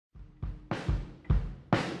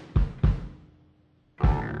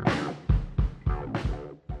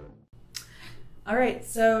All right,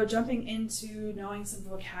 so jumping into knowing some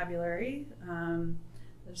vocabulary.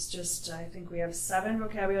 There's just, I think we have 7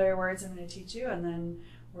 vocabulary words I'm going to teach you, and then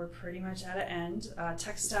we're pretty much at an end.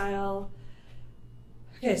 Textile.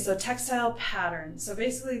 Okay, so textile pattern. So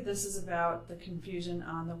basically this is about the confusion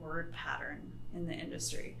on the word pattern in the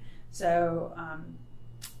industry. So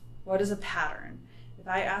what is a pattern? If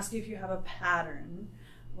I ask you if you have a pattern,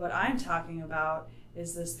 what I'm talking about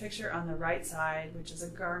is this picture on the right side, which is a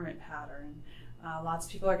garment pattern. Lots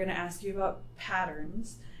of people are going to ask you about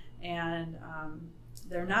patterns, and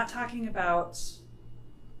they're not talking about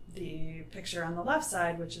the picture on the left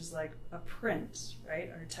side, which is like a print, right,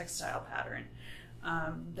 or textile pattern.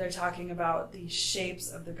 They're talking about the shapes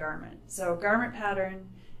of the garment. So garment pattern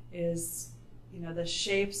is, the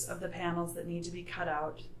shapes of the panels that need to be cut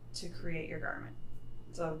out to create your garment.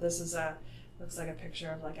 So this is looks like a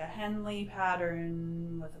picture of like a Henley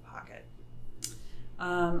pattern with a pocket.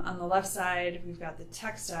 On the left side, we've got the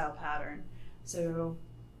textile pattern. So,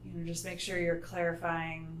 just make sure you're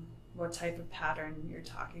clarifying what type of pattern you're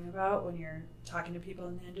talking about when you're talking to people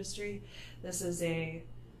in the industry. This is a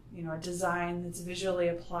design that's visually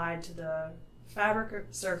applied to the fabric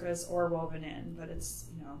surface or woven in, but it's,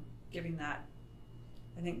 giving that,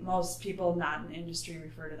 I think most people not in industry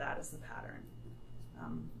refer to that as the pattern.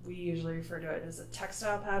 We usually refer to it as a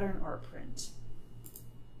textile pattern or a print.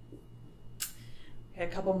 Okay, a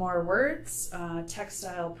couple more words.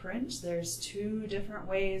 Textile print. There's 2 different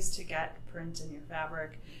ways to get print in your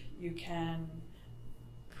fabric. You can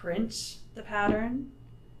print the pattern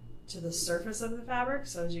to the surface of the fabric.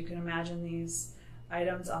 So as you can imagine, these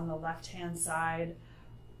items on the left-hand side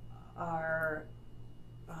are,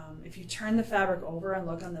 if you turn the fabric over and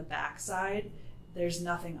look on the back side, there's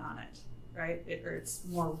nothing on it, right? Or it's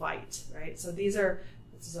more white, right? So this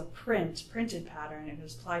is a printed pattern. It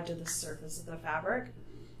is applied to the surface of the fabric.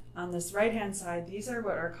 On this right-hand side, these are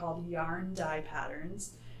what are called yarn dye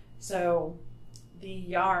patterns. So the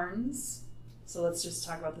yarns, so let's just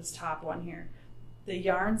talk about this top one here. The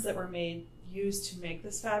yarns that were used to make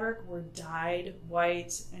this fabric were dyed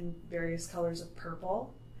white and various colors of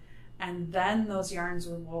purple. And then those yarns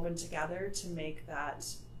were woven together to make that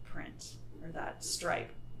print or that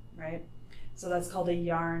stripe, right? So that's called a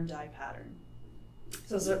yarn dye pattern.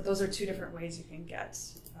 So those are 2 different ways you can get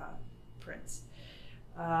prints.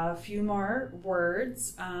 A few more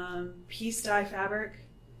words. Piece dye fabric.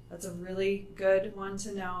 That's a really good one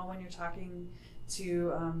to know when you're talking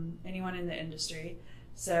to anyone in the industry.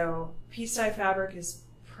 So piece dye fabric is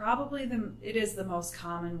probably the most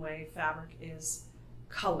common way fabric is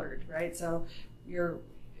colored, right? So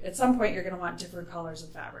at some point you're going to want different colors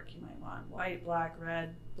of fabric. You might want white, black,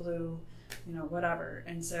 red, blue, whatever.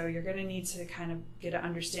 And so you're going to need to kind of get an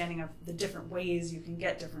understanding of the different ways you can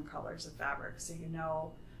get different colors of fabric, so you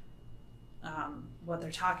know what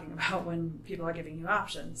they're talking about when people are giving you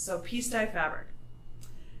options. So piece dye fabric,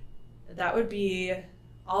 that would be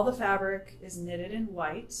all the fabric is knitted in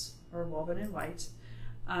white or woven in white,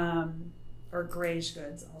 or grayish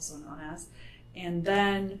goods, also known as, and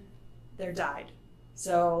then they're dyed.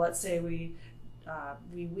 So let's say we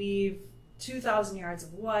weave 2,000 yards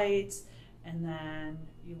of white, and then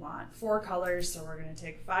you want 4 colors, so we're going to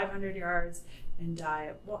take 500 yards and dye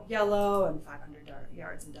it yellow, and 500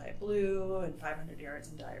 yards and dye it blue, and 500 yards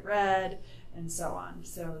and dye it red, and so on.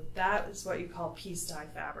 So that is what you call piece dye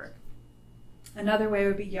fabric. Another way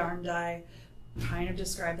would be yarn dye. Kind of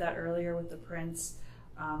described that earlier with the prints,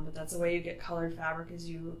 but that's the way you get colored fabric. Is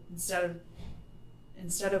you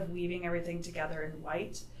instead of weaving everything together in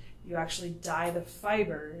white, you actually dye the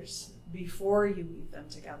fibers before you weave them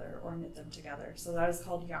together or knit them together. So that is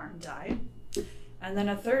called yarn dye. And then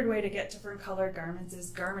a third way to get different colored garments is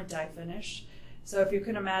garment dye finish. So if you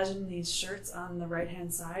can imagine, these shirts on the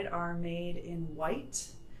right-hand side are made in white.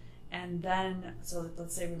 And then, so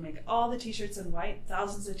let's say we make all the t-shirts in white,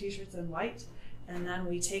 thousands of t-shirts in white, and then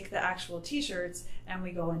we take the actual t-shirts and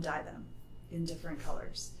we go and dye them in different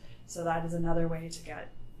colors. So that is another way to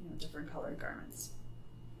get different colored garments.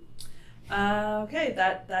 Okay,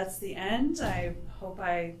 that's the end. I hope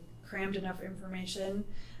I crammed enough information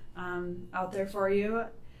out there for you.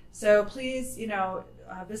 So please,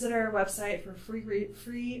 visit our website for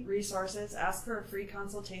free resources. Ask for a free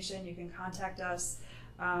consultation. You can contact us.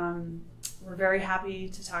 We're very happy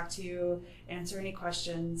to talk to you, answer any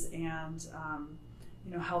questions, and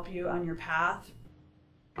help you on your path.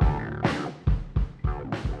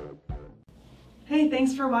 Hey,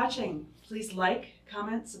 thanks for watching. Please like,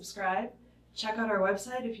 comment, subscribe. Check out our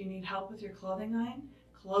website if you need help with your clothing line,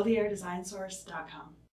 clothierdesignsource.com.